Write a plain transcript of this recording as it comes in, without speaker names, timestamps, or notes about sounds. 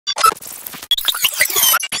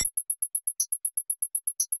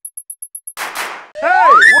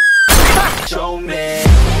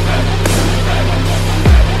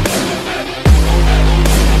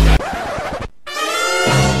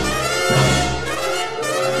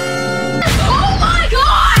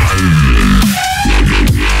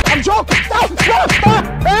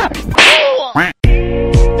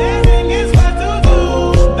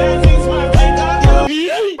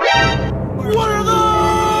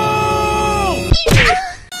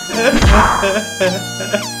Yeah,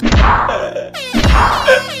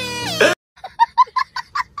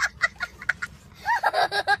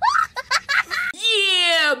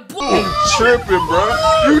 boy. You tripping, bro.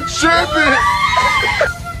 You tripping.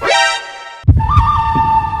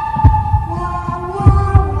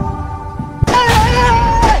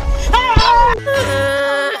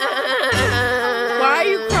 Why are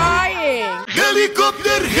you crying?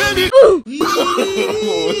 Helicopter, helicopter.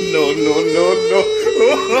 No.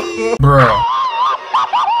 Bruh.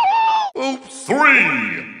 Oops.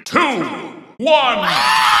 3, 2, 1.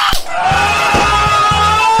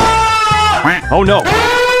 Oh no.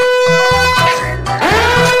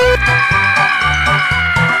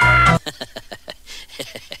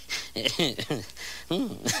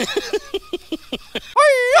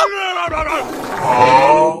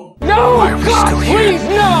 No, God, please,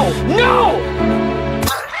 no, no!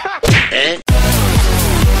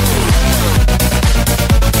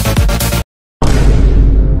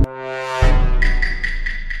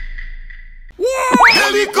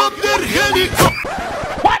 Helicopter, helicopter.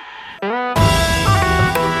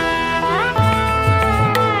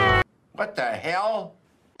 What the hell?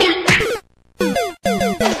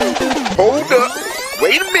 Hold up.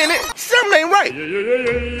 Wait a minute. Something ain't right.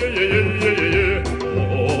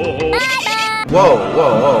 Whoa.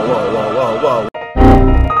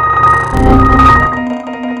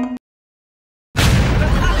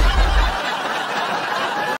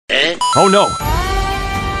 Oh no.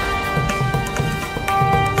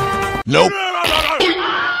 Nope.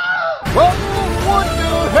 What the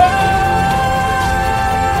hell?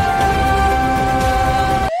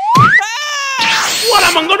 What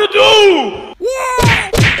am I gonna do?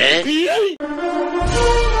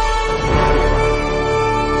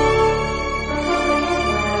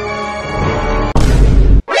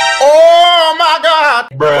 Oh my God.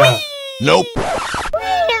 Bruh. Nope.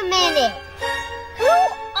 Wait a minute. Who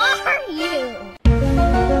are you?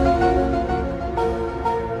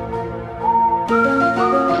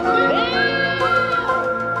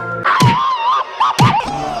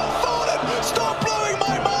 Stop blowing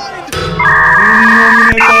my mind.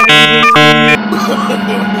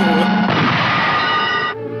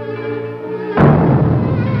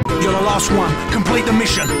 You're the last one. Complete the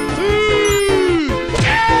mission.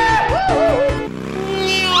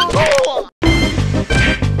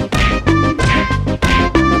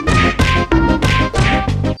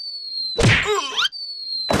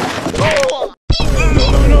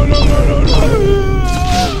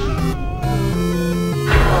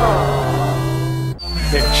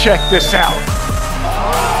 Then check this out.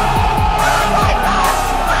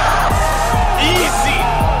 Easy.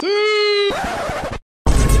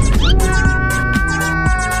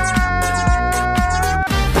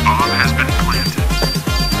 Bomb has been planted.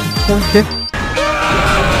 Okay.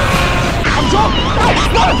 I'm drunk!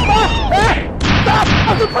 Stop! Stop!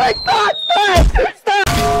 I'm the brake! Stop!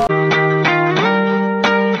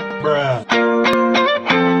 Bruh.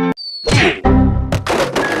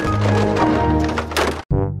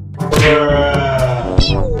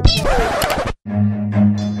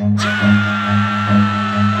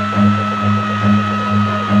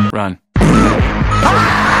 Run.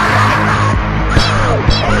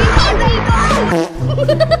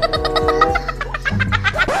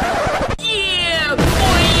 Yeah,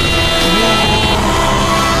 boy!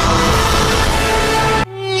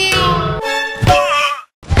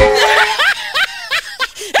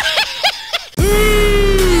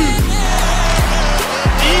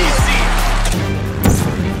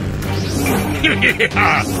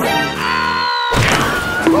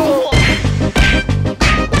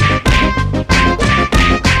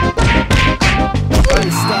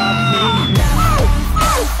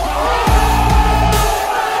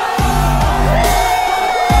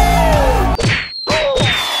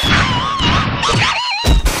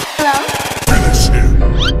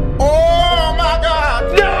 Oh my God.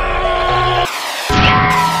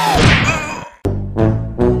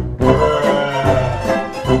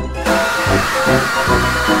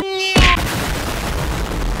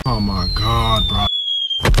 Oh my God, bro.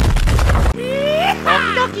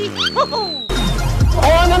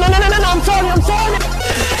 Oh, no, I'm sorry! Wait.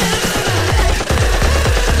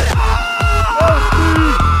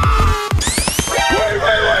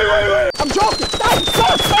 I'm joking! Stop!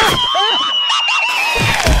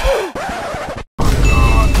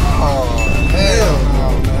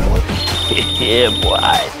 Yeah, boy.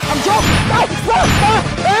 I'm joking!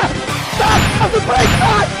 Stop! I'm the brake!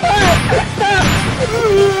 Stop!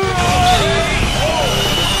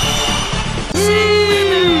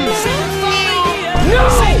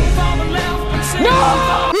 No!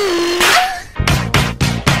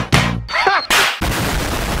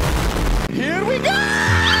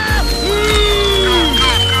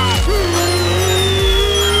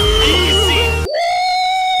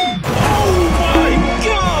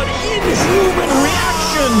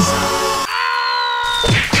 guns!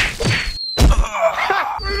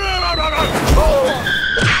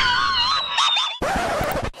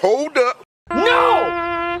 Hold up. No!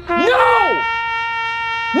 No!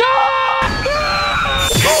 No!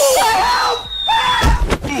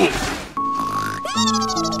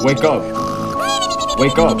 Wake up.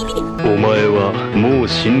 Wake up. お前はもう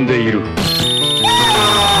死んでいる。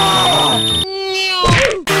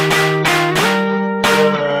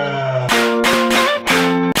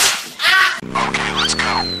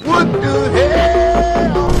What the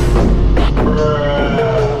hell?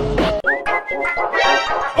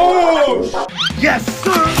 Oh! Yes,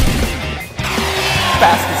 sir!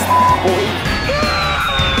 Fastest boy.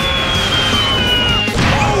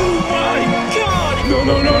 Oh my god! No,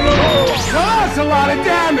 no, no, no! Oh, that's a lot of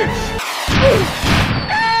damage.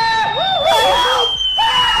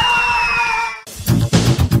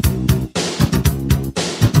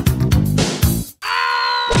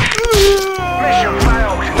 Mission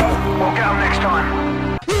failed. We'll get 'em next time.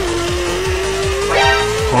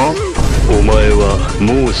 お前は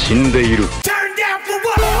もう死んでいる。Turn down for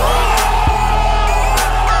what?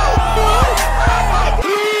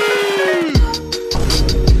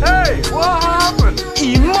 Hey, what happened?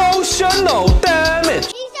 Emotional damage.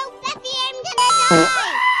 He's so fluffy I'm gonna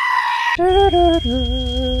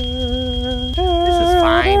This is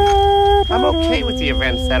fine. I'm okay with the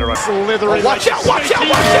events that are slithering. Watch out, watch out,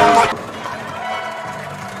 watch out!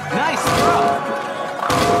 Nice throw.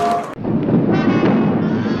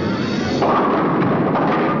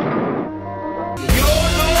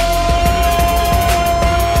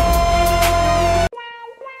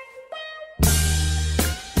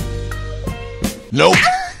 Nope.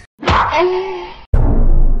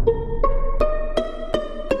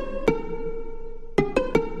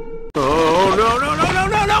 Oh, no, no, no, no,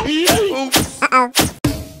 no, no!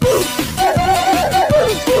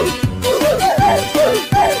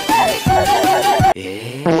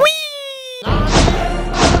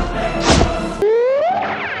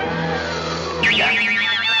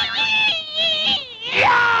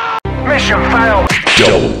 Mission failed.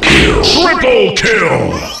 Double kill! Triple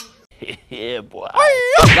kill! Yeah, boy.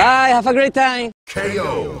 Bye, have a great time.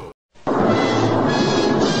 KO!